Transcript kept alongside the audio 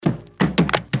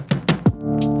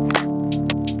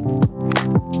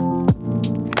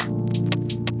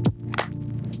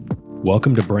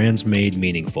Welcome to Brands Made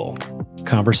Meaningful,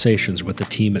 conversations with the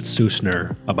team at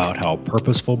Susner about how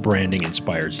purposeful branding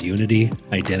inspires unity,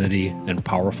 identity, and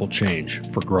powerful change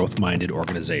for growth-minded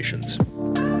organizations.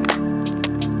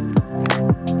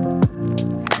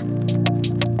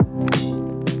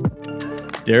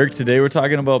 Derek, today we're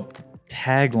talking about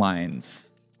taglines.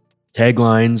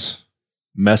 Taglines,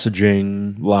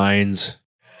 messaging lines.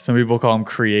 Some people call them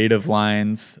creative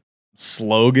lines.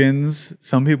 Slogans,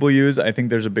 some people use. I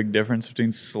think there's a big difference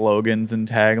between slogans and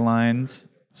taglines.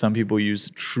 Some people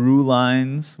use true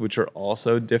lines, which are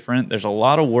also different. There's a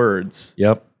lot of words.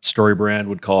 Yep. Story brand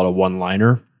would call it a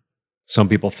one-liner. Some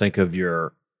people think of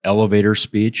your elevator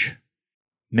speech.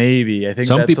 Maybe. I think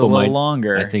Some that's people a little might,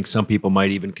 longer. I think some people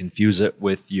might even confuse it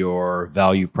with your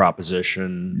value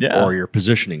proposition or your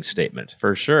positioning statement.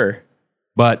 For sure.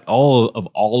 But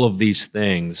all of these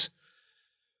things,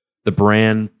 the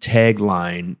brand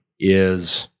tagline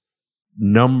is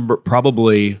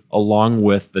probably along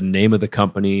with the name of the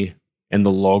company and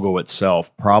the logo itself,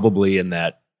 probably in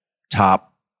that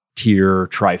top tier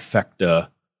trifecta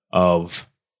of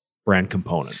brand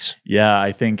components. Yeah,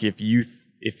 I think if you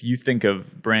think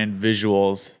of brand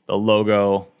visuals, the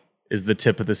logo is the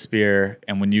tip of the spear,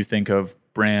 and when you think of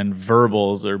brand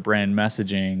verbals or brand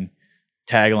messaging,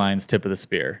 taglines tip of the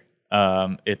spear.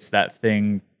 It's that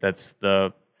thing that's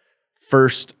the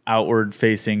first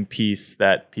outward-facing piece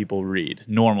that people read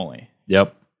normally.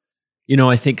 Yep. You know,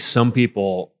 I think some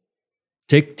people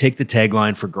take the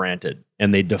tagline for granted,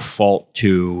 and they default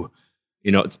to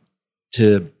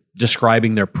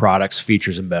describing their products,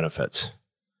 features, and benefits.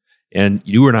 And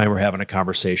you and I were having a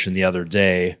conversation the other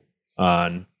day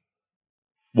on,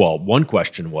 well, one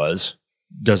question was,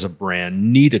 does a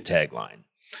brand need a tagline?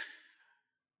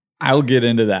 I'll get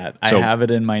into that. So, I have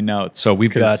it in my notes. So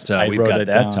we've got that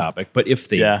down. topic. But if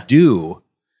they do,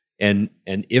 and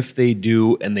if they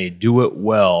do, and they do it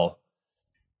well,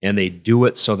 and they do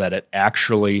it so that it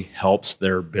actually helps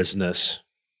their business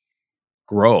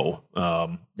grow,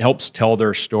 helps tell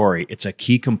their story, it's a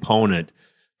key component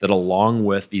that, along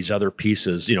with these other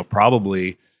pieces,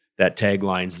 probably that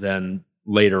tagline's then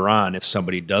later on, if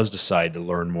somebody does decide to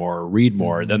learn more or read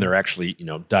more, then they're actually,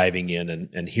 diving in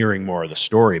and hearing more of the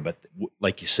story. But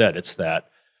like you said, it's that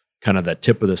kind of that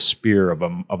tip of the spear of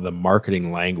the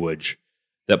marketing language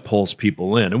that pulls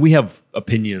people in. And we have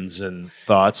opinions and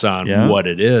thoughts on what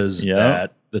it is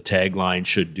that the tagline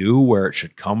should do, where it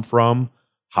should come from,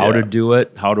 how to do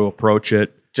it, how to approach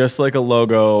it. Just like a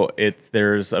logo,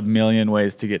 there's a million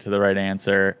ways to get to the right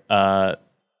answer. A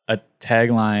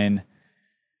tagline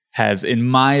has, in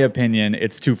my opinion,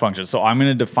 it's two functions. So I'm going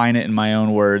to define it in my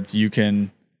own words. You can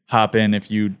hop in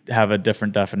if you have a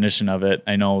different definition of it.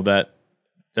 I know that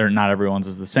not everyone's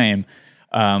is the same.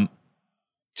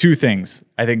 Two things.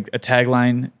 I think a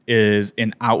tagline is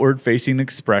an outward-facing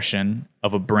expression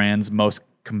of a brand's most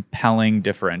compelling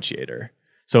differentiator.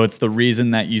 So it's the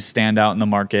reason that you stand out in the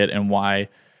market and why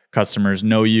customers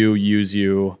know you, use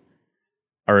you,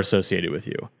 are associated with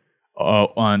you.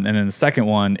 And then the second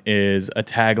one is a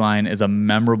tagline is a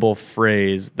memorable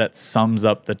phrase that sums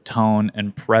up the tone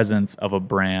and presence of a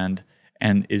brand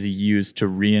and is used to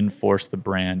reinforce the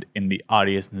brand in the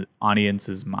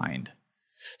audience's mind.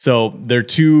 So they're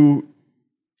two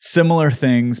similar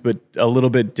things, but a little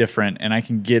bit different, and I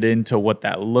can get into what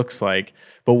that looks like.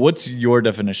 But what's your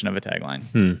definition of a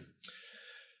tagline?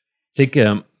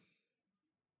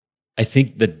 I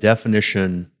think the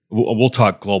definition, we'll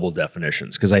talk global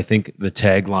definitions, because I think the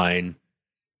tagline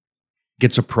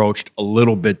gets approached a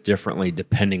little bit differently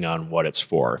depending on what it's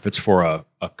for. If it's for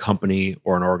a company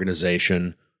or an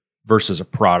organization versus a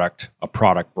product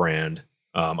brand,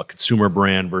 a consumer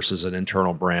brand versus an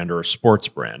internal brand or a sports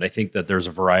brand. I think that there's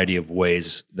a variety of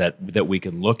ways that we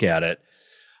can look at it.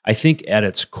 I think at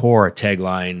its core, a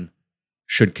tagline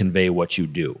should convey what you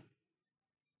do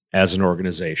as an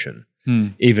organization.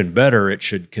 Even better, it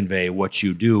should convey what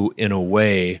you do in a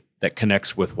way that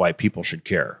connects with why people should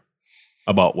care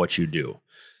about what you do.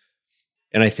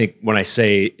 And I think when I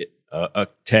say a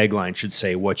tagline should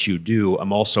say what you do,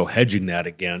 I'm also hedging that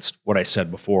against what I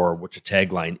said before, which a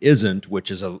tagline isn't,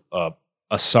 which is a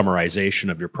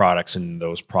summarization of your products and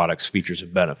those products' features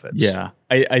and benefits. Yeah,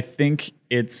 I think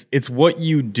it's what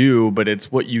you do, but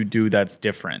it's what you do that's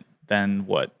different than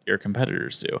what your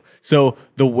competitors do. So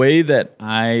the way that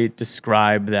I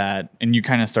describe that, and you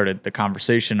kind of started the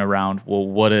conversation around, well,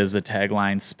 what is a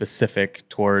tagline specific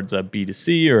towards a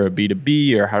B2C or a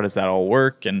B2B, or how does that all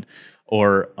work?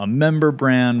 Or a member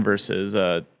brand versus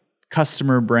a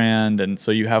customer brand. And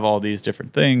so you have all these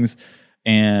different things.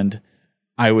 And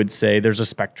I would say there's a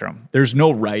spectrum. There's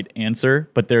no right answer,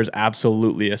 but there's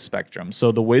absolutely a spectrum.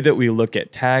 So the way that we look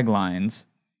at taglines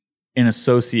in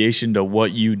association to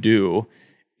what you do,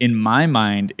 in my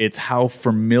mind, it's how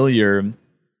familiar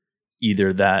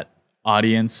either that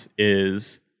audience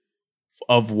is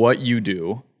of what you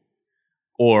do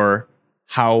or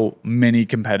how many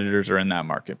competitors are in that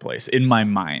marketplace, in my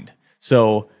mind.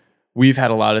 So we've had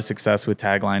a lot of success with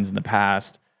taglines in the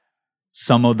past.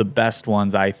 Some of the best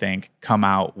ones, I think, come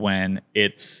out when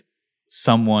it's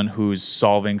someone who's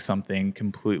solving something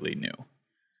completely new.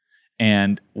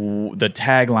 And the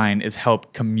tagline is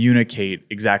help communicate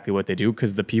exactly what they do,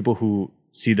 because the people who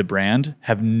see the brand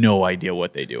have no idea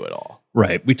what they do at all.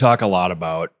 Right. We talk a lot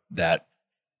about that.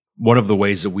 One of the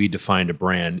ways that we define a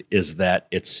brand is that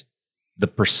it's the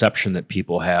perception that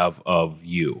people have of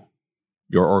you,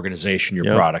 your organization,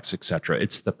 your products, etc.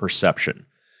 It's the perception.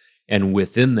 And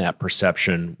within that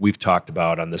perception, we've talked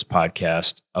about on this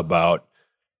podcast about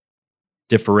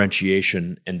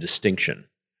differentiation and distinction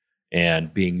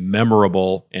and being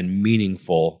memorable and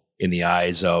meaningful in the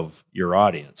eyes of your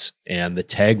audience. And the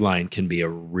tagline can be a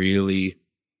really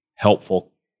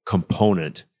helpful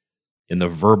component in the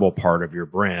verbal part of your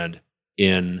brand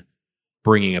in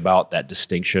bringing about that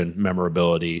distinction,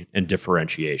 memorability, and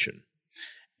differentiation.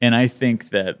 And I think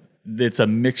that it's a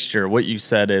mixture. What you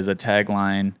said is a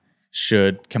tagline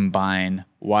should combine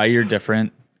why you're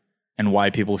different and why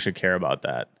people should care about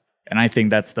that. And I think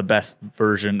that's the best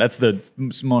version. That's the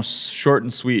most short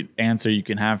and sweet answer you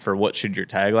can have for what should your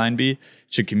tagline be. It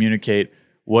should communicate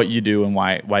what you do and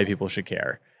why people should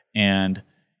care. And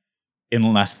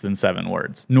in less than 7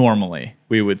 words, normally,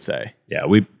 we would say. Yeah,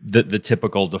 the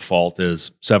typical default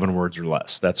is 7 words or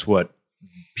less. That's what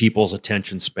people's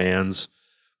attention spans.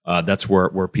 That's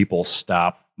where people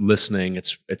stop listening.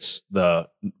 It's the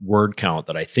word count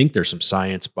that I think there's some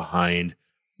science behind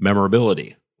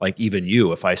memorability. Like even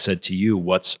you, if I said to you,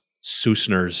 what's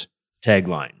Susner's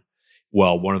tagline?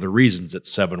 Well, one of the reasons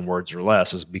it's 7 words or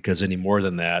less is because any more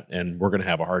than that, and we're going to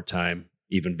have a hard time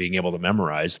even being able to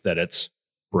memorize that it's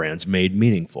brands made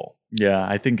meaningful. Yeah,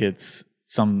 I think it's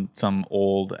some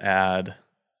old ad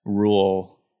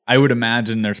rule. I would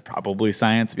imagine there's probably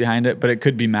science behind it, but it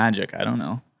could be magic. I don't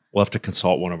know. We'll have to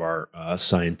consult one of our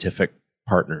scientific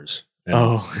partners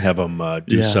and have them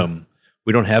do some.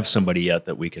 We don't have somebody yet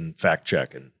that we can fact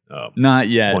check and not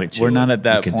yet. We're not at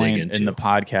that point in the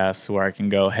podcast where I can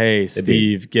go, "Hey,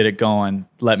 Steve, get it going.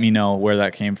 Let me know where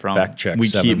that came from." Fact check. We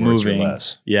keep moving.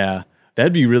 Yeah,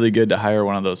 that'd be really good to hire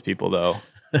one of those people, though.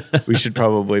 We should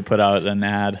probably put out an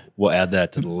ad. We'll add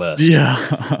that to the list.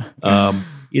 Yeah.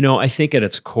 I think at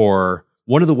its core,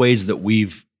 one of the ways that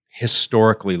we've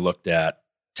historically looked at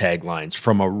taglines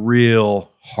from a real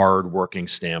hard-working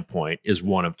standpoint is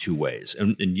one of 2 ways.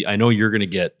 And I know you're going to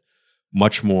get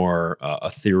much more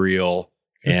ethereal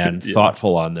and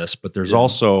thoughtful on this, but there's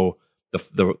also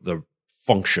the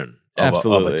function of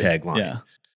a tagline. Yeah.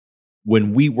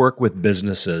 When we work with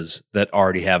businesses that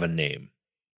already have a name,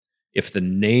 if the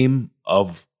name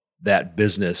of that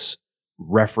business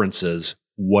references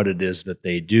what it is that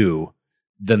they do,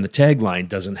 then the tagline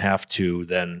doesn't have to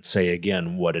then say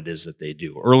again what it is that they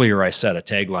do. Earlier I said a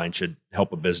tagline should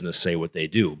help a business say what they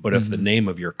do. But if the name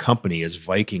of your company is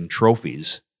Viking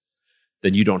Trophies,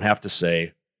 then you don't have to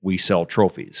say we sell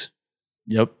trophies.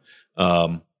 Yep.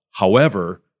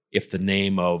 However, if the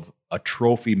name of a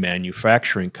trophy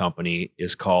manufacturing company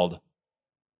is called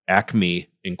Acme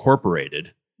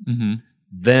Incorporated,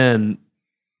 then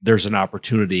there's an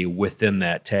opportunity within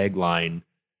that tagline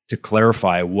to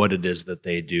clarify what it is that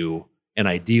they do, and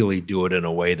ideally do it in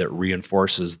a way that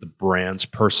reinforces the brand's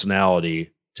personality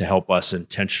to help us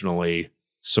intentionally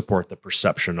support the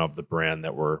perception of the brand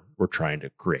that we're trying to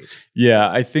create. Yeah,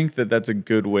 I think that's a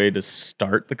good way to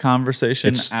start the conversation.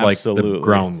 It's absolutely like the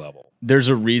ground level. There's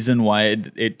a reason why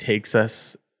it takes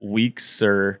us weeks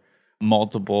or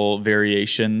multiple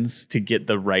variations to get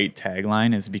the right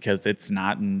tagline, is because it's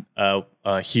not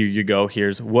here you go,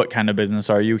 here's what kind of business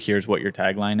are you, here's what your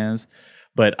tagline is.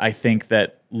 But I think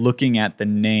that looking at the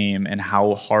name and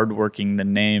how hardworking the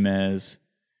name is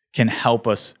can help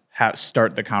us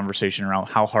start the conversation around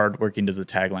how hardworking does the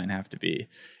tagline have to be.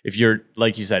 If you're,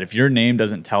 like you said, if your name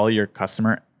doesn't tell your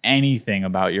customer anything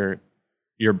about your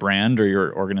brand or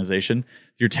your organization,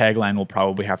 your tagline will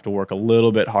probably have to work a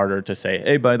little bit harder to say,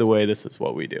 hey, by the way, this is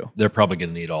what we do. They're probably going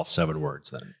to need all 7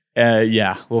 words then.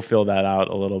 Yeah, we'll fill that out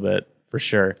a little bit for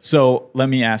sure. So let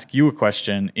me ask you a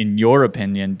question. In your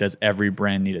opinion, does every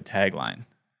brand need a tagline?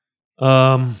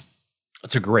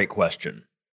 That's a great question.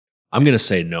 I'm going to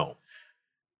say no.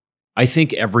 I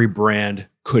think every brand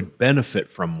could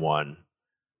benefit from one,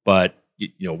 but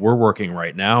we're working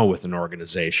right now with an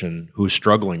organization who's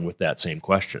struggling with that same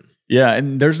question. Yeah,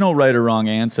 and there's no right or wrong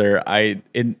answer.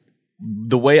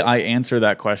 The way I answer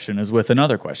that question is with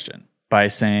another question by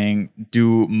saying,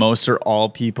 do most or all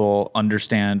people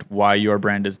understand why your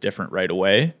brand is different right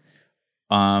away?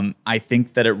 I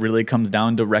think that it really comes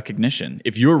down to recognition.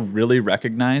 If you're really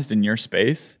recognized in your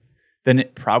space, then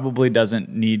it probably doesn't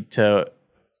need to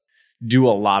do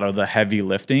a lot of the heavy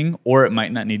lifting, or it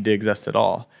might not need to exist at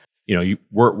all.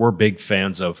 We're big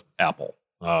fans of Apple,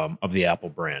 of the Apple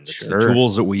brand. It's Sure. the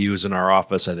tools that we use in our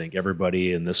office. I think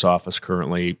everybody in this office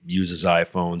currently uses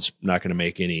iPhones. Not going to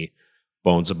make any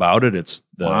bones about it. It's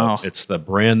the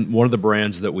brand, one of the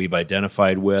brands that we've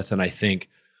identified with, and I think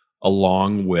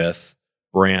along with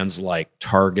brands like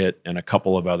Target and a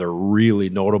couple of other really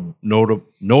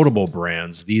notable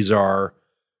brands, these are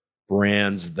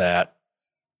brands that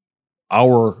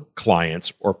our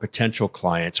clients or potential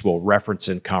clients will reference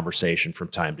in conversation from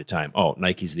time to time. Oh,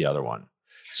 Nike's the other one.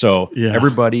 So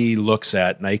everybody looks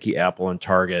at Nike, Apple, and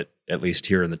Target, at least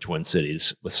here in the Twin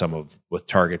Cities, with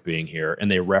Target being here,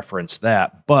 and they reference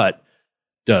that. But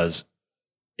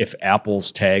if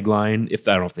Apple's tagline, I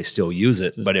don't know if they still use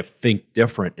it, but if Think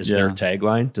Different is their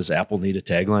tagline, does Apple need a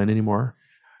tagline anymore?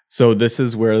 So this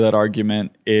is where that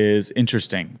argument is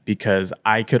interesting, because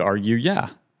I could argue,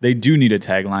 they do need a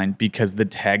tagline, because the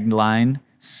tagline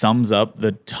sums up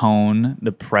the tone,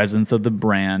 the presence of the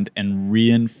brand, and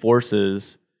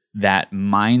reinforces that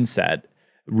mindset,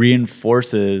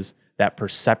 reinforces that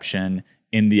perception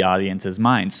in the audience's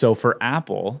mind. So for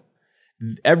Apple,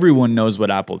 everyone knows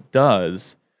what Apple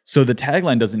does. So the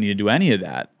tagline doesn't need to do any of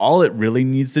that. All it really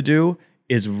needs to do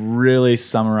is really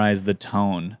summarize the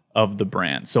tone of the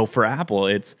brand. So for Apple,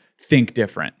 it's Think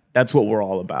Different. That's what we're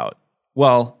all about.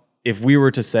 Well, if we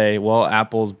were to say, well,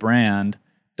 Apple's brand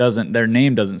their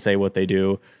name doesn't say what they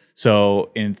do.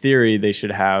 So in theory, they should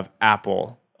have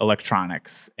Apple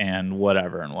Electronics and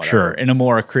whatever in a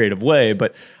more creative way.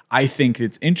 But I think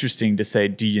it's interesting to say,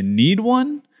 do you need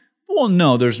one? Well,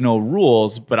 no, there's no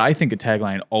rules, but I think a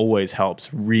tagline always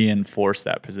helps reinforce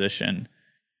that position.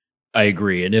 I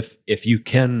agree. And if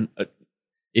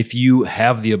you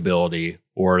have the ability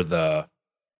or the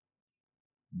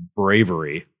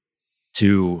bravery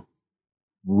to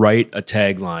write a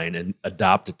tagline and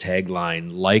adopt a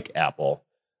tagline like Apple,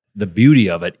 the beauty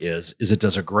of it is it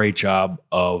does a great job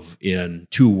of, in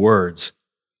 2 words,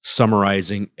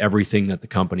 summarizing everything that the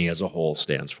company as a whole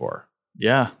stands for.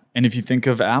 Yeah. And if you think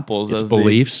of Apple's its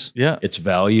beliefs, its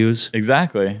values.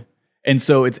 Exactly. And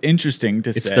so it's interesting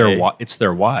to say it's their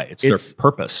why. It's their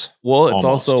purpose. Well, it's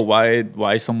also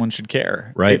why someone should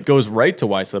care. Right. It goes right to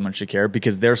why someone should care,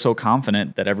 because they're so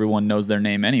confident that everyone knows their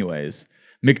name anyways.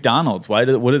 McDonald's.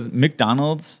 What is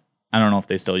McDonald's? I don't know if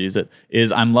they still use it.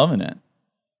 Is I'm loving it,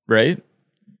 right?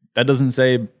 That doesn't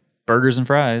say burgers and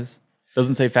fries.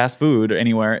 Doesn't say fast food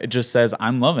anywhere. It just says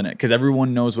I'm loving it, because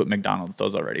everyone knows what McDonald's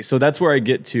does already. So that's where I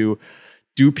get to: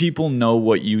 do people know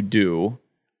what you do?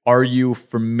 Are you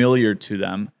familiar to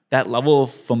them? That level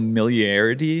of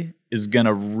familiarity is going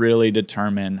to really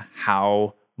determine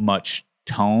how much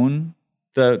tone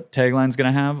the tagline's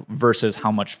going to have versus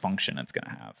how much function it's going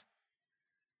to have.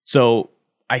 So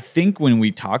I think when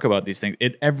we talk about these things,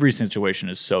 every situation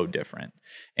is so different.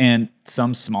 And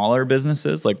some smaller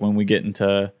businesses, like when we get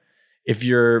into, if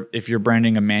you're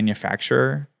branding a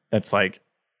manufacturer that's like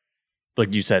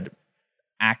you said,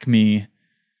 Acme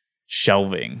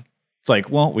shelving. It's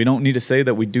like, well, we don't need to say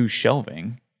that we do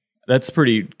shelving. That's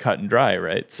pretty cut and dry,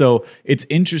 right? So it's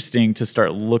interesting to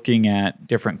start looking at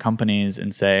different companies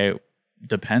and say,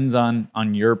 depends on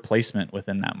your placement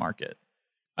within that market.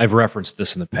 I've referenced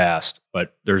this in the past,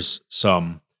 but there's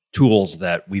some tools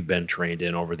that we've been trained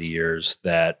in over the years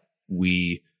that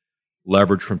we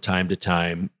leverage from time to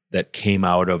time that came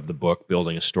out of the book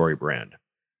Building a Story Brand.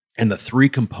 And the 3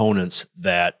 components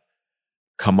that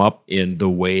come up in the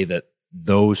way that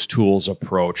those tools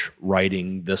approach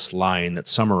writing this line that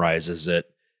summarizes it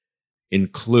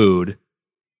include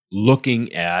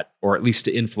looking at, or at least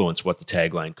to influence what the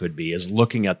tagline could be, is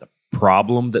looking at the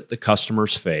problem that the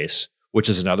customers face, which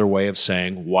is another way of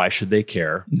saying, why should they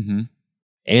care? Mm-hmm.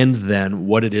 And then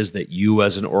what it is that you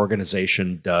as an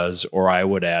organization does, or I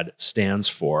would add, stands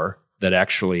for, that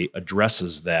actually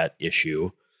addresses that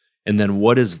issue. And then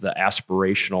what is the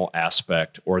aspirational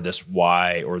aspect, or this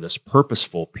why, or this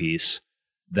purposeful piece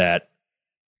that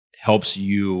helps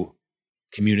you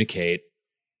communicate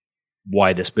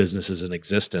why this business is in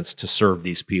existence to serve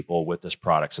these people with this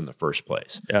products in the first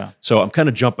place. Yeah. So I'm kind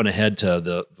of jumping ahead to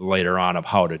the later on of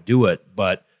how to do it,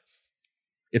 but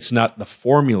it's not the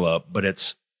formula, but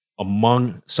it's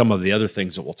among some of the other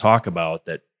things that we'll talk about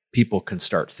that people can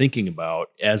start thinking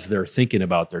about as they're thinking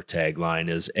about their tagline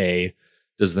is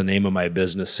does the name of my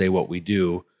business say what we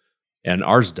do? And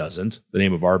ours doesn't. The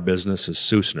name of our business is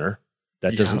Susner.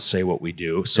 That doesn't say what we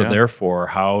do. So therefore,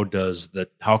 how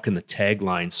can the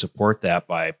tagline support that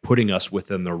by putting us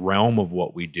within the realm of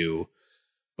what we do,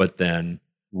 but then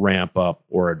ramp up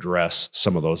or address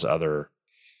some of those other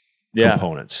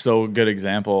components? So a good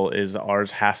example is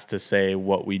ours has to say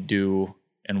what we do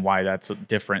and why that's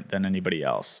different than anybody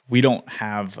else. We don't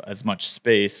have as much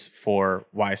space for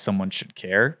why someone should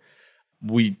care.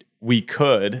 We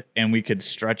could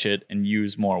stretch it and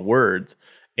use more words.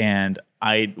 And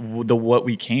what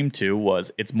we came to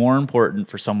was it's more important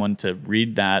for someone to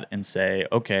read that and say,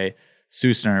 okay,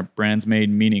 Susner, brands made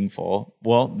meaningful.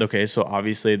 Well, okay, so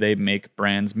obviously they make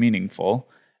brands meaningful.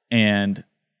 And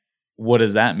what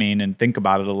does that mean? And think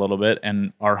about it a little bit.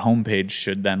 And our homepage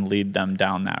should then lead them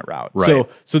down that route. Right.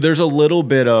 So there's a little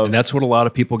bit of... And that's what a lot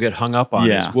of people get hung up on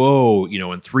is, whoa,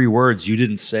 in 3 words, you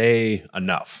didn't say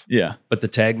enough. Yeah. But the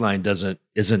tagline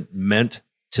isn't meant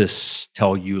to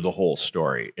tell you the whole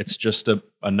story. It's just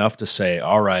enough to say,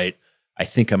 all right, I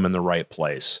think I'm in the right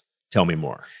place. Tell me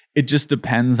more. It just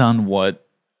depends on what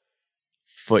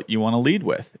foot you want to lead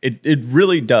with. It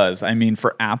really does. I mean,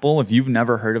 for Apple, if you've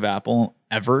never heard of Apple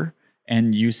ever,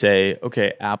 and you say,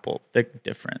 okay, Apple, think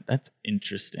different. That's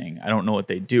interesting. I don't know what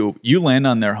they do. You land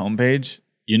on their homepage,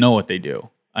 you know what they do.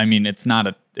 I mean,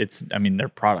 their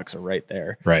products are right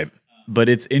there. Right. But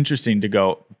it's interesting to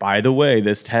go, by the way,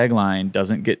 this tagline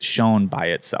doesn't get shown by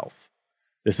itself.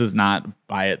 This is not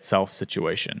by itself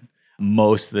situation.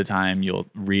 Most of the time you'll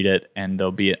read it and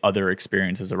there'll be other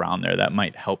experiences around there that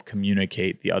might help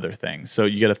communicate the other things. So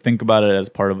you got to think about it as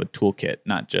part of a toolkit,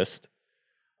 not just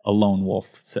a lone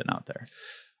wolf sitting out there.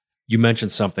 You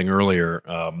mentioned something earlier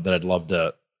that I'd love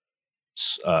to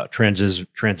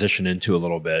transition into a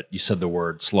little bit. You said the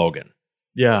word slogan.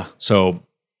 Yeah. So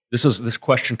this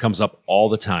question comes up all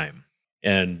the time.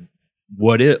 And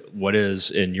what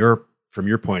is from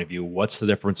your point of view, what's the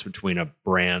difference between a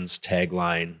brand's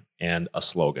tagline and a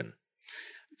slogan?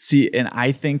 See, and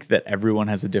I think that everyone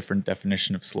has a different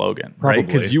definition of slogan, Probably. right?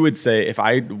 Because you would say, if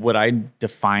I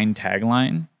define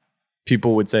tagline,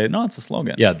 people would say, no, it's a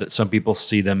slogan. Yeah, that some people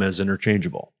see them as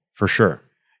interchangeable, for sure.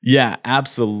 Yeah,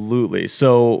 absolutely.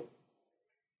 So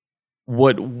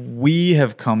what we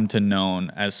have come to know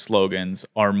as slogans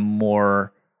are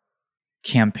more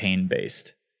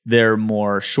campaign-based. They're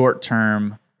more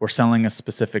short-term. We're selling a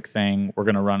specific thing. We're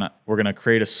going to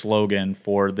create a slogan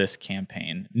for this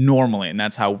campaign normally. And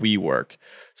that's how we work.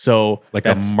 So like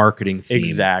a marketing theme.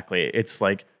 Exactly. It's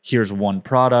like, here's one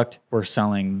product. We're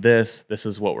selling this. This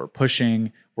is what we're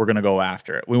pushing. We're going to go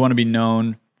after it. We want to be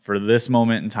known for this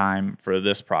moment in time for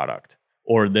this product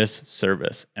or this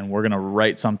service. And we're going to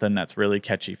write something that's really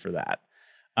catchy for that.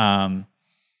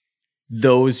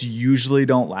 Those usually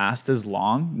don't last as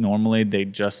long. Normally they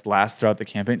just last throughout the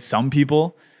campaign. Some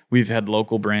people, we've had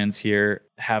local brands here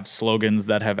have slogans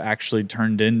that have actually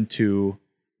turned into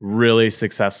really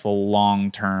successful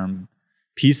long-term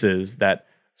pieces that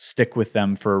stick with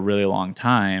them for a really long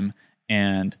time.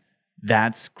 And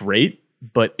that's great,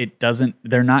 but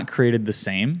they're not created the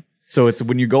same. So it's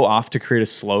when you go off to create a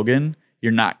slogan,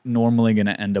 you're not normally going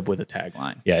to end up with a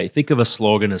tagline. Yeah, I think of a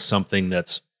slogan as something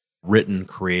that's written,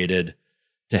 created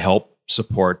to help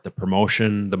support the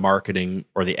promotion, the marketing,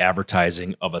 or the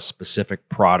advertising of a specific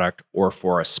product or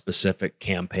for a specific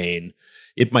campaign.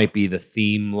 It might be the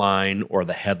theme line or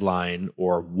the headline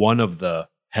or one of the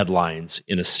headlines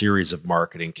in a series of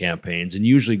marketing campaigns, and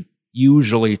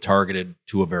usually targeted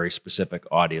to a very specific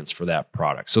audience for that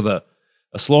product. So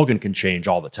a slogan can change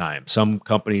all the time. Some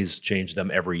companies change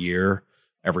them every year,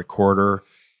 every quarter,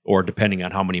 or depending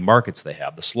on how many markets they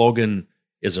have. The slogan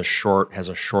has a shorter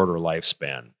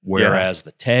lifespan, whereas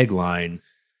the tagline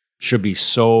should be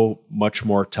so much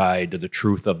more tied to the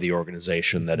truth of the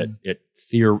organization that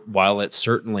while it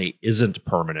certainly isn't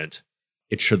permanent,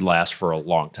 it should last for a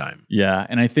long time. Yeah,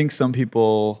 and I think some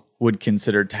people would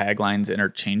consider taglines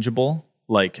interchangeable.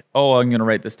 Like, oh, I'm going to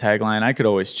write this tagline. I could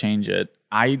always change it.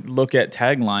 I look at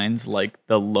taglines like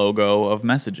the logo of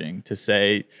messaging to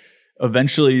say,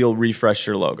 eventually you'll refresh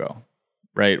your logo,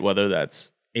 right? Whether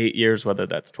that's 8 years, whether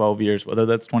that's 12 years, whether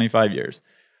that's 25 years.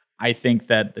 I think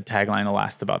that the tagline will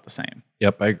last about the same.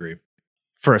 Yep, I agree.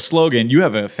 For a slogan, you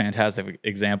have a fantastic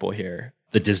example here.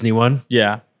 The Disney one?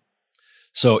 Yeah.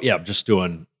 So, yeah, I'm just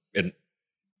doing, and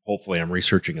hopefully I'm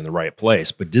researching in the right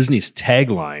place, but Disney's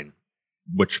tagline,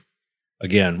 which,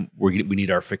 again, we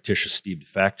need our fictitious Steve to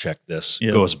fact check this,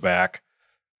 goes back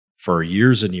for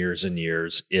years and years and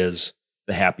years, is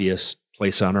the happiest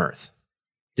place on earth.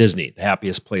 Disney, the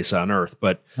happiest place on earth.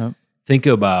 But think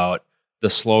about the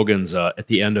slogans at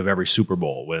the end of every Super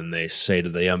Bowl when they say to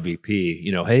the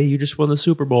MVP, hey, you just won the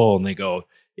Super Bowl. And they go,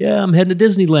 yeah, I'm heading to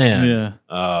Disneyland.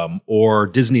 Yeah. Or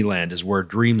Disneyland is where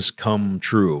dreams come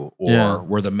true, or Yeah.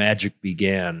 where the magic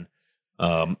began.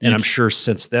 And I'm sure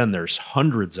since then there's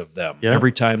hundreds of them. Yeah.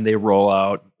 Every time they roll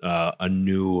out a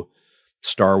new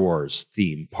Star Wars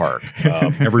theme park,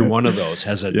 every one of those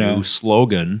has a new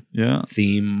slogan,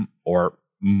 theme, or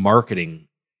marketing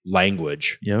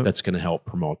language that's going to help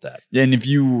promote that. And if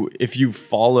you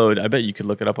followed, I bet you could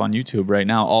look it up on YouTube right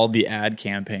now, all the ad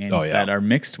campaigns that are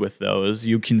mixed with those,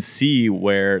 you can see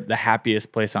where the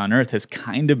happiest place on earth has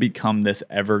kind of become this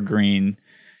evergreen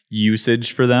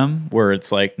usage for them, where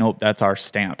it's like, nope, that's our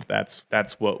stamp.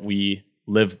 That's what we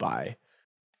live by.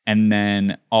 And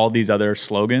then all these other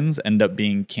slogans end up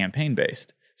being campaign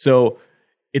based. So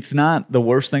it's not the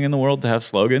worst thing in the world to have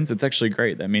slogans. It's actually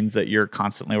great. That means that you're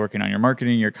constantly working on your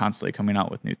marketing. You're constantly coming out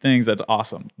with new things. That's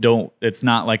awesome. It's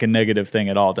not like a negative thing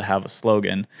at all to have a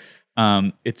slogan.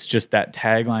 It's just that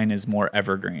tagline is more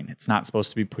evergreen. It's not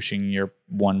supposed to be pushing your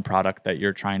one product that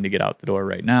you're trying to get out the door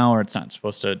right now, or it's not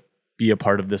supposed to be a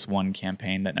part of this one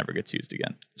campaign that never gets used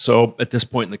again. So at this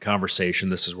point in the conversation,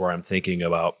 this is where I'm thinking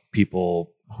about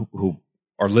people who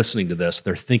are listening to this.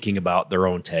 They're thinking about their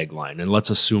own tagline, and let's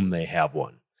assume they have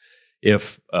one.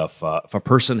 If a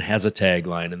person has a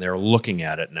tagline and they're looking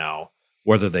at it now,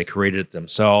 whether they created it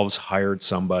themselves, hired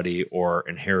somebody, or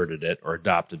inherited it or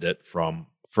adopted it from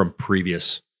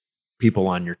previous people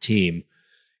on your team,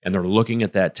 and they're looking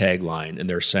at that tagline and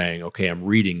they're saying, okay, I'm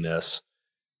reading this.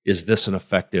 Is this an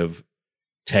effective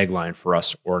tagline for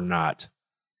us or not?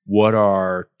 What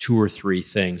are 2 or 3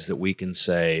 things that we can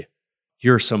say,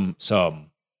 here are some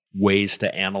ways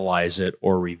to analyze it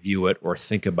or review it or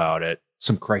think about it,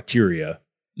 some criteria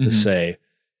to say,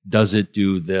 does it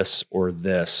do this or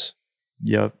this?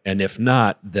 Yep. And if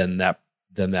not, then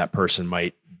that person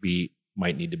might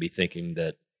need to be thinking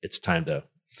that it's time to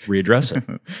readdress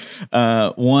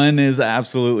it. One is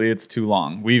absolutely, it's too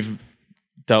long. We've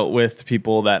dealt with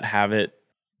people that have it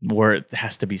where it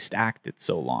has to be stacked. It's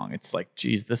so long. It's like,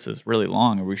 geez, this is really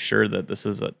long. Are we sure that this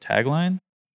is a tagline?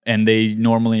 And they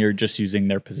normally are just using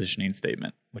their positioning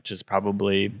statement, which is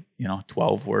probably,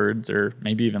 12 words or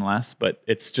maybe even less, but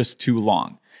it's just too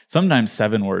long. Sometimes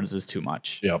 7 words is too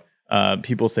much. Yep.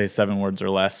 People say 7 words or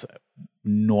less.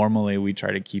 Normally we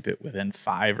try to keep it within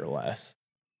 5 or less.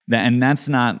 And that's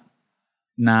not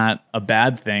a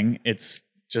bad thing. It's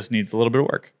just needs a little bit of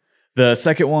work. The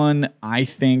second one, I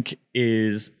think,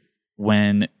 is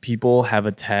when people have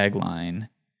a tagline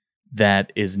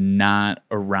that is not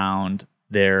around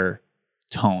their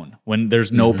tone, when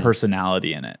there's no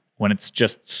personality in it, when it's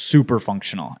just super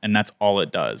functional and that's all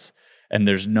it does, and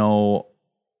there's no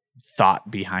thought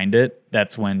behind it.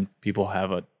 That's when people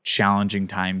have a challenging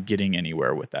time getting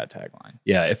anywhere with that tagline.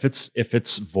 Yeah, if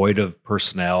it's void of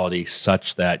personality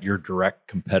such that your direct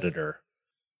competitor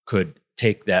could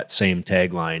take that same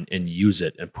tagline and use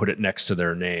it and put it next to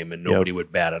their name and nobody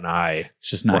would bat an eye. It's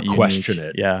just not unique. Question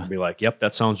it. Yeah. And be like, yep,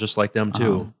 that sounds just like them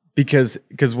too. Because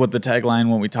what the tagline,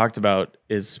 when we talked about,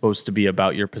 is supposed to be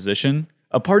about your position.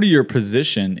 A part of your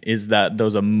position is that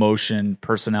those emotion,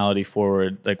 personality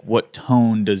forward, like what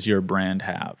tone does your brand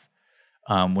have?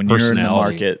 When you're in the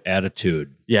market,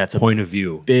 attitude, it's a point of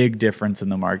view, big difference in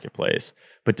the marketplace.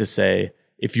 But to say,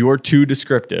 if you're too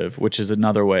descriptive, which is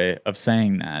another way of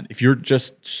saying that, if you're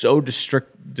just so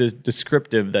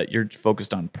descriptive that you're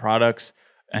focused on products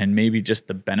and maybe just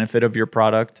the benefit of your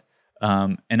product,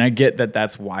 and I get that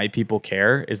that's why people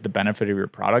care, is the benefit of your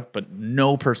product, but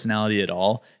no personality at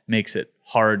all makes it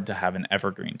hard to have an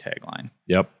evergreen tagline.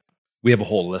 Yep. We have a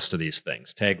whole list of these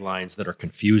things. Taglines that are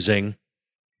confusing,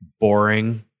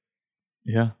 boring,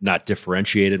 not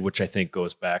differentiated, which I think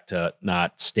goes back to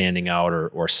not standing out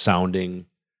or sounding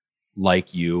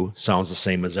like you, sounds the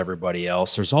same as everybody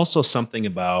else. There's also something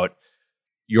about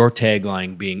your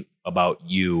tagline being about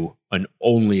you and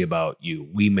only about you.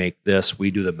 We make this,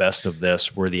 we do the best of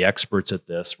this, we're the experts at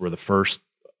this, we're the first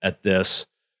at this,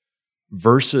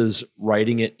 versus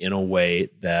writing it in a way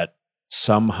that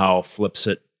somehow flips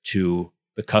it to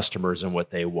the customers and what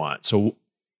they want. So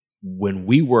when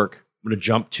we work, we're going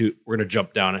to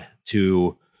jump down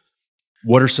to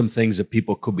what are some things that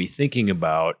people could be thinking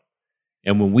about.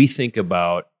 And when we think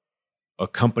about a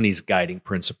company's guiding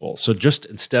principles, so just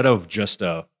instead of just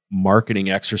a marketing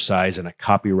exercise and a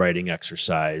copywriting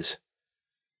exercise,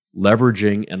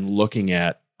 leveraging and looking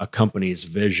at a company's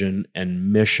vision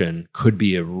and mission could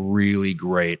be a really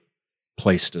great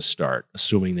place to start,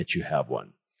 assuming that you have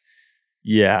one.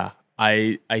 Yeah,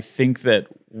 I think that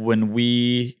when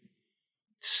we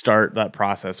start that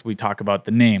process, we talk about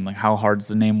the name, like how hard's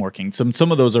the name working?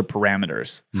 Some of those are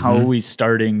parameters. How are we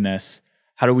starting this?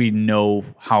 How do we know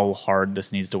how hard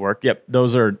this needs to work? Yep,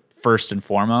 those are first and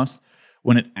foremost.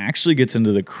 When it actually gets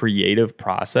into the creative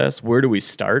process, where do we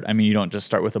start? I mean, you don't just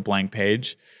start with a blank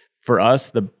page. For us,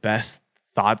 the best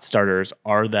thought starters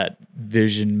are that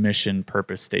vision, mission,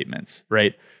 purpose statements,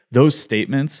 right? Those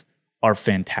statements are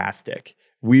fantastic.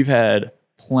 We've had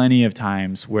plenty of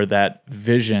times where that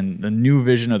vision, the new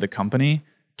vision of the company,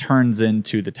 turns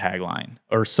into the tagline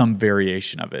or some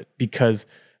variation of it, because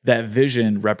that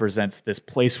vision represents this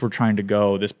place we're trying to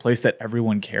go, this place that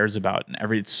everyone cares about, and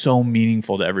it's so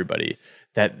meaningful to everybody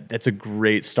that's a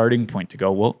great starting point to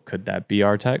go, well, could that be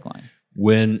our tagline?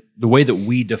 When the way that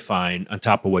we define, on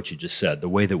top of what you just said, the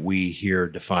way that we here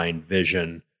define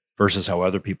vision versus how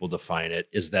other people define it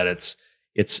is that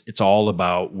it's all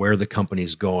about where the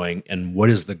company's going and what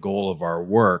is the goal of our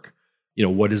work. You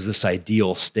know, what is this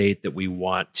ideal state that we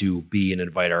want to be and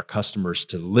invite our customers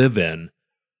to live in?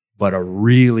 But a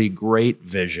really great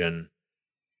vision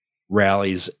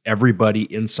rallies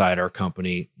everybody inside our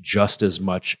company just as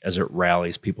much as it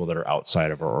rallies people that are outside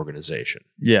of our organization.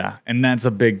 Yeah, and that's a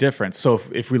big difference. So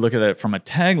if we look at it from a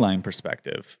tagline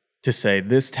perspective, to say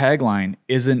this tagline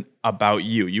isn't about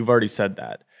you, you've already said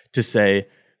that, to say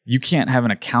you can't have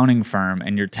an accounting firm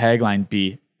and your tagline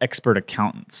be expert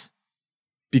accountants,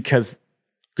 because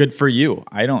good for you.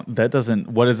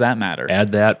 What does that matter?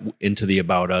 Add that into the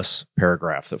About Us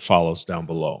paragraph that follows down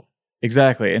below.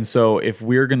 Exactly. And so if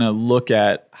we're going to look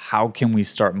at how can we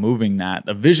start moving that,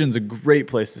 a vision's a great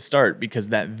place to start, because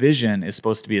that vision is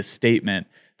supposed to be a statement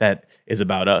that is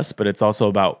about us, but it's also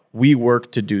about we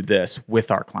work to do this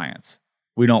with our clients.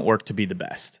 We don't work to be the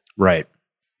best. Right.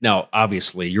 Now,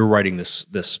 obviously, you're writing this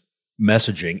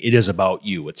messaging. It is about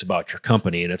you. It's about your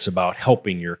company, and it's about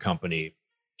helping your company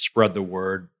spread the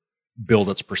word, build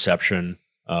its perception,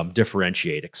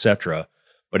 differentiate, etc.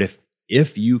 But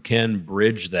if you can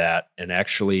bridge that and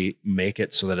actually make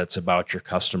it so that it's about your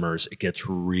customers, it gets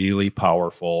really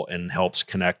powerful and helps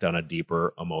connect on a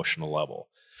deeper emotional level.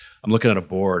 I'm looking at a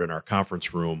board in our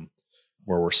conference room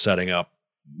where we're setting up,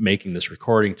 making this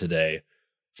recording today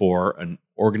for an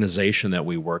organization that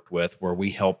we worked with, where we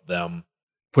help them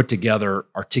put together,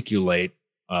 articulate,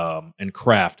 and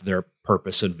craft their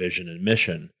purpose and vision and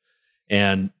mission.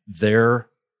 And their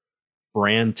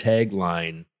brand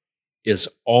tagline is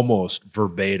almost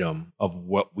verbatim of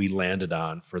what we landed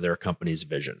on for their company's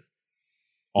vision.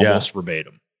 Almost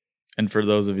verbatim. And for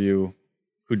those of you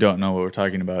who don't know what we're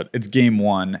talking about, it's Game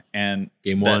One. And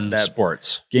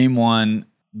sports. Game One,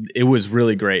 it was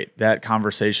really great. That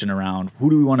conversation around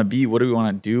who do we want to be? What do we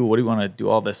want to do? What do we want to do?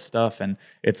 All this stuff. And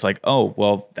it's like, oh,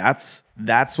 well, that's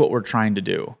what we're trying to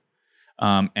do.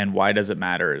 And why does it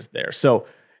matter is there. So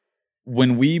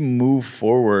when we move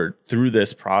forward through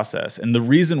this process, and the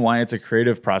reason why it's a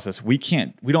creative process, we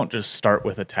don't just start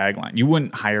with a tagline. You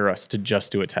wouldn't hire us to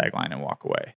just do a tagline and walk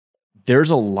away.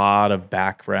 There's a lot of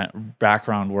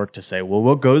background work to say, well,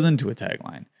 what goes into a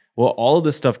tagline? Well, all of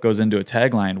this stuff goes into a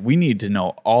tagline. We need to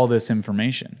know all this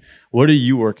information. What are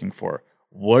you working for?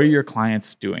 What are your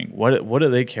clients doing? What do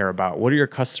they care about? What do your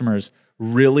customers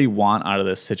really want out of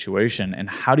this situation? And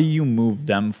how do you move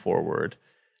them forward?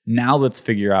 Now let's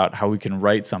figure out how we can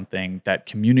write something that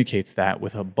communicates that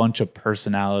with a bunch of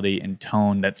personality and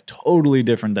tone that's totally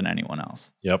different than anyone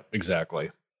else. Yep,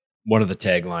 exactly. One of the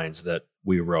taglines that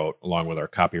we wrote along with our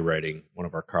copywriting, one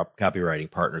of our copywriting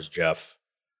partners, Jeff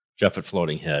at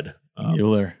Floating Head.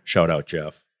 Mueller. Shout out,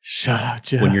 Jeff. Shout out,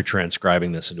 Jeff. When you're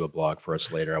transcribing this into a blog for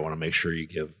us later, I want to make sure you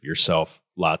give yourself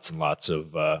lots and lots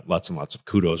of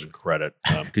kudos and credit,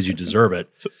 because you deserve it.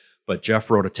 But Jeff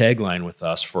wrote a tagline with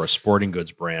us for a sporting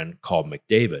goods brand called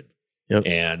McDavid. Yep.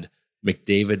 And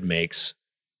McDavid makes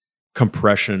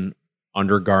compression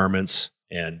undergarments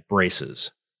and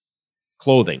braces,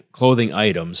 clothing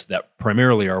items that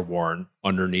primarily are worn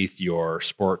underneath your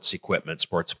sports equipment,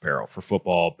 sports apparel for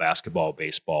football, basketball,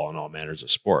 baseball, and all manners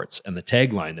of sports. And the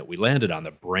tagline that we landed on,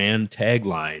 the brand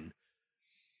tagline,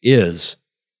 is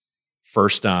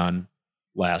first on,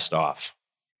 last off.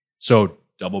 So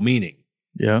double meaning.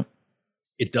 Yeah.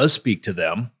 It does speak to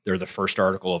them. They're the first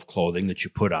article of clothing that you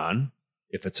put on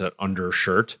if it's an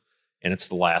undershirt, and it's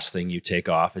the last thing you take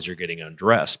off as you're getting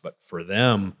undressed. But for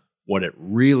them, what it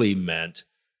really meant,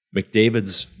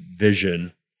 McDavid's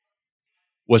vision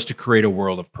was to create a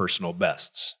world of personal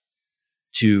bests,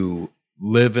 to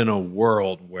live in a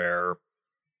world where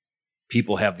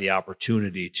people have the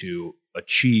opportunity to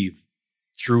achieve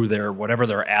through whatever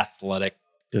their athletic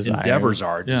desires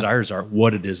are,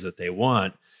 what it is that they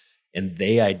want. And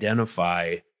they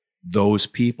identify those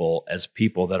people as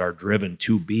people that are driven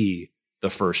to be the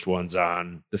first ones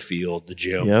on the field, the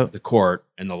gym, Yep. the court,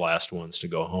 and the last ones to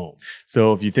go home.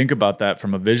 So if you think about that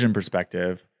from a vision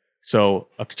perspective,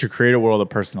 to create a world of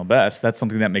personal best, that's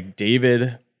something that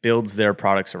McDavid builds their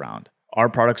products around. Our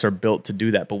products are built to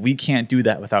do that, but we can't do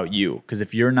that without you. Because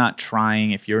if you're not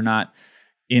trying, if you're not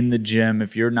in the gym,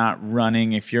 if you're not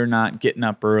running, if you're not getting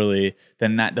up early,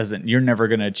 then you're never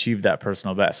going to achieve that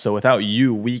personal best. So without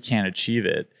you, we can't achieve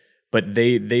it. But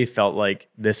they felt like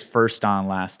this first on,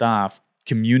 last off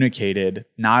communicated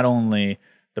not only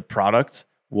the product,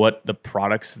 what the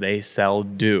products they sell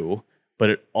do, but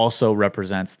it also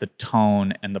represents the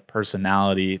tone and the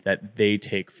personality that they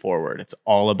take forward. It's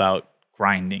all about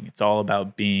grinding. It's all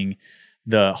about being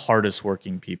the hardest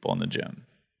working people in the gym.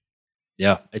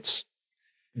 Yeah,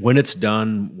 when it's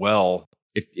done well,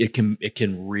 it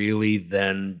can really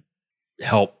then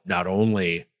help not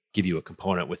only give you a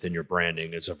component within your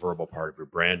branding as a verbal part of your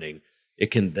branding, it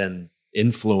can then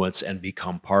influence and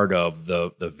become part of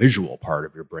the visual part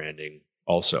of your branding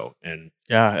also. And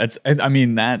yeah,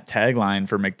 that tagline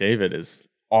for McDavid is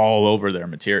all over their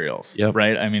materials, Yep.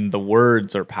 right? I mean, the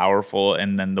words are powerful,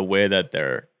 and then the way that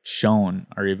they're shown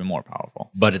are even more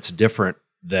powerful. But it's different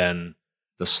than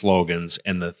the slogans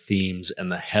and the themes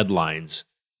and the headlines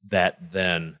that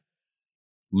then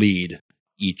lead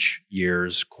each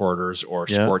year's, quarters, or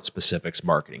sport specifics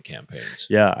marketing campaigns.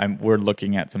 Yeah, we're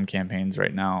looking at some campaigns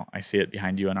right now. I see it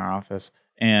behind you in our office.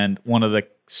 And one of the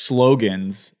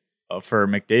slogans for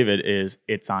McDavid is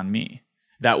 "It's on me."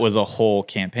 That was a whole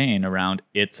campaign around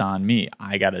 "It's on me.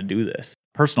 I got to do this."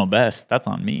 Personal best, that's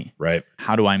on me. Right.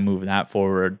 How do I move that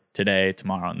forward today,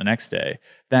 tomorrow, and the next day?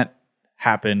 That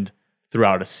happened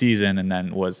throughout a season and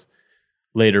then was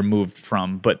later moved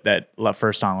from, but that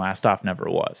first on, last off never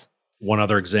was. One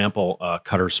other example,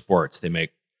 Cutter Sports. They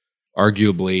make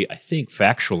arguably, I think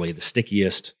factually, the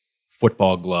stickiest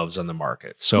football gloves on the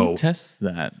market. So who tests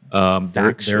that?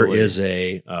 There is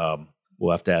a,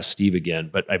 we'll have to ask Steve again,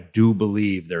 but I do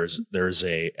believe there's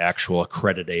a actual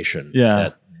accreditation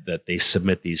that they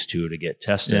submit these to get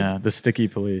tested. Yeah, the sticky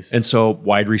police. And so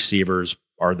wide receivers,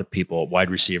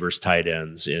 tight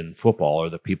ends in football are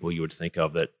the people you would think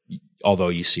of that, although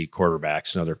you see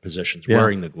quarterbacks and other positions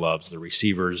wearing the gloves, the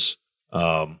receivers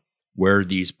wear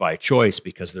these by choice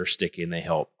because they're sticky and they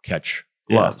help catch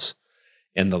gloves.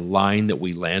 Yeah. And the line that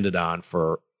we landed on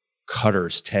for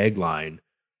Cutter's tagline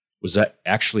was that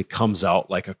actually comes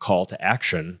out like a call to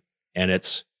action, and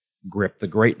it's grip the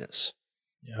greatness.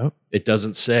 Yep. It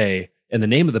doesn't say, and the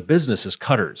name of the business is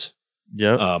Cutters.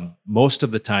 Yep. Most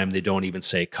of the time, they don't even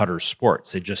say Cutters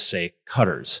Sports. They just say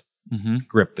Cutters,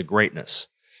 grip the greatness.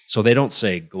 So they don't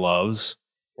say gloves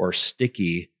or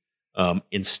sticky.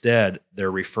 Instead, they're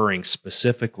referring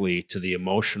specifically to the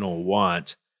emotional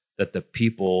want that the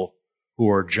people who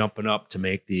are jumping up to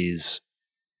make these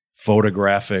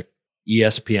photographic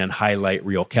ESPN highlight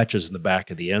reel catches in the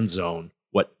back of the end zone,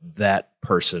 what that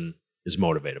person is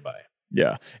motivated by.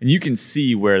 Yeah. And you can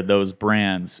see where those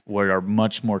brands are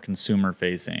much more consumer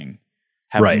facing,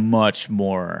 have much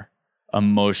more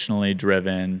emotionally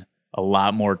driven, a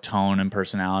lot more tone and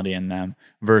personality in them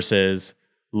versus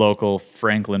local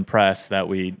Franklin Press that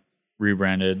we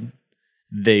rebranded.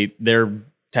 Their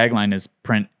tagline is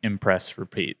print, impress,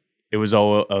 repeat. It was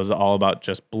all about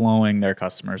just blowing their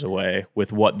customers away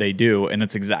with what they do, and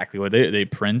it's exactly what they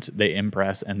print, they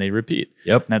impress, and they repeat.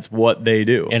 Yep, and that's what they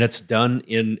do. And it's done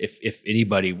in if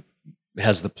anybody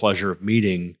has the pleasure of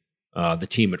meeting the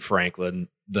team at Franklin,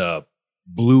 the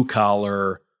blue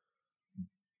collar,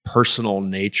 personal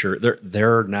nature.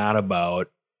 They're not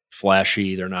about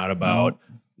flashy. They're not about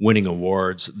winning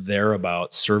awards. They're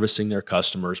about servicing their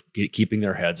customers, keeping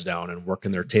their heads down and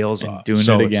working their tails off. Doing it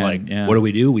again. It's like,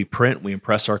 what do? We print, we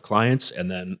impress our clients,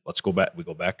 and then let's go back. We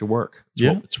go back to work.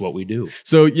 It's what we do.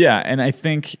 So and I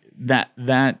think that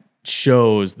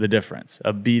shows the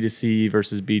of B2C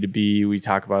versus B2B. We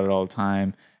talk about it all the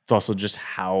time. It's also just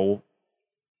how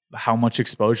much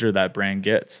exposure that brand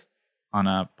gets on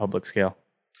a public scale.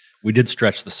 We did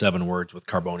stretch the 7 words with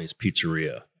Carboni's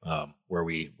Pizzeria, where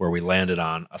we landed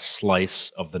on a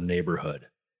slice of the neighborhood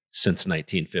since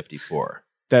 1954.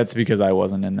 That's because I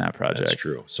wasn't in that project. That's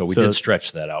true. So we did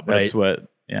stretch that out. But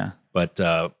But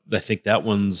I think that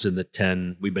one's in the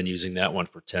 10, we've been using that one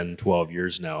for 10, 12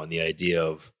 years now. And the idea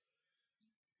of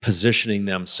positioning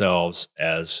themselves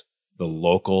as the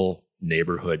local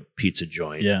neighborhood pizza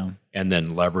joint. Yeah. And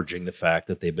then leveraging the fact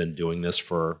that they've been doing this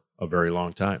for a very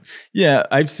long time. Yeah,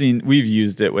 we've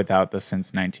used it without the since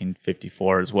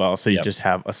 1954 as well. So you just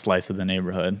have a slice of the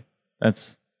neighborhood.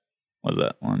 What was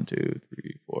that? 1, 2, 3,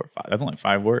 4, 5. That's only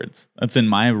 5 words. That's in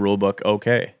my rule book.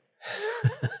 Okay.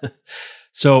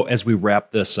 So as we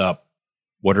wrap this up,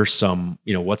 what are some,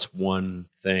 what's one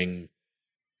thing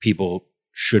people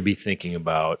should be thinking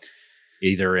about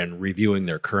either in reviewing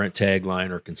their current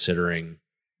tagline or considering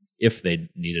if they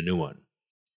need a new one?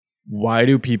 Why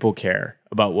do people care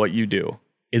about what you do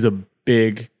is a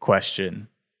big question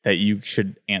that you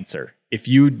should answer. If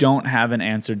you don't have an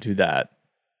answer to that,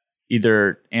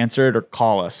 either answer it or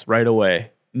call us right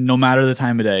away. No matter the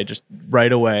time of day, just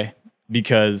right away,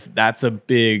 because that's a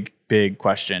big, big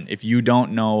question. If you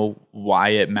don't know why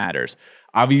it matters,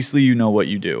 obviously you know what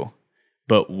you do,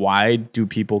 but why do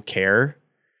people care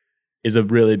is a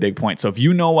really big point. So if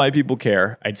you know why people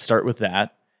care, I'd start with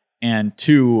that. And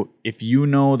two, if you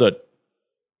know the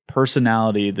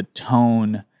personality, the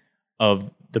tone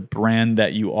of the brand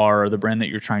that you are or the brand that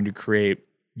you're trying to create,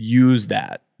 use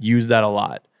that a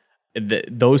lot.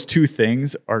 Those two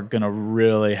things are going to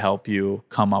really help you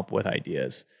come up with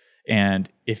ideas. And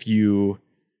if you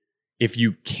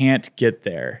can't get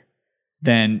there,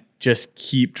 then just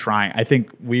keep trying. I think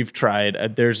we've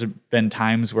tried. There's been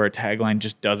times where a tagline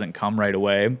just doesn't come right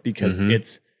away because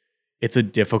it's a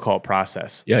difficult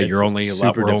process. Yeah, we're only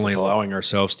allowing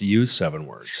ourselves to use 7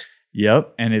 words.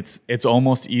 Yep, and it's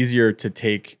almost easier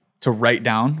to write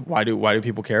down why do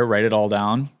people care? Write it all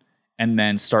down, and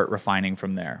then start refining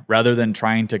from there, rather than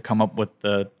trying to come up with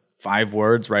the 5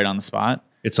 words right on the spot.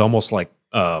 It's almost like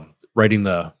writing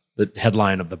the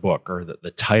headline of the book or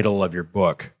the title of your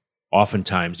book.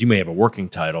 Oftentimes, you may have a working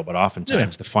title, but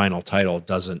oftentimes the final title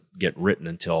doesn't get written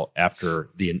until after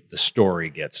the story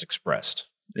gets expressed.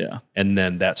 Yeah, and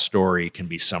then that story can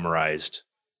be summarized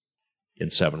in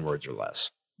 7 words or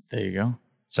less. There you go.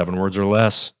 7 words or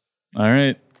less. All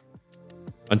right.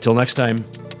 Until next time.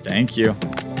 Thank you.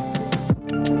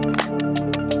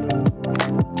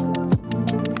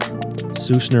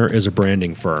 Susner is a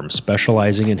branding firm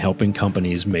specializing in helping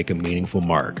companies make a meaningful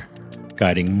mark,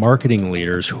 guiding marketing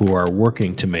leaders who are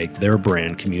working to make their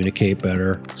brand communicate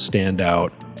better, stand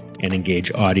out, and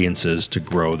engage audiences to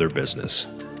grow their business.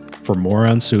 For more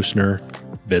on Susner,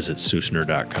 visit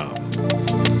susner.com.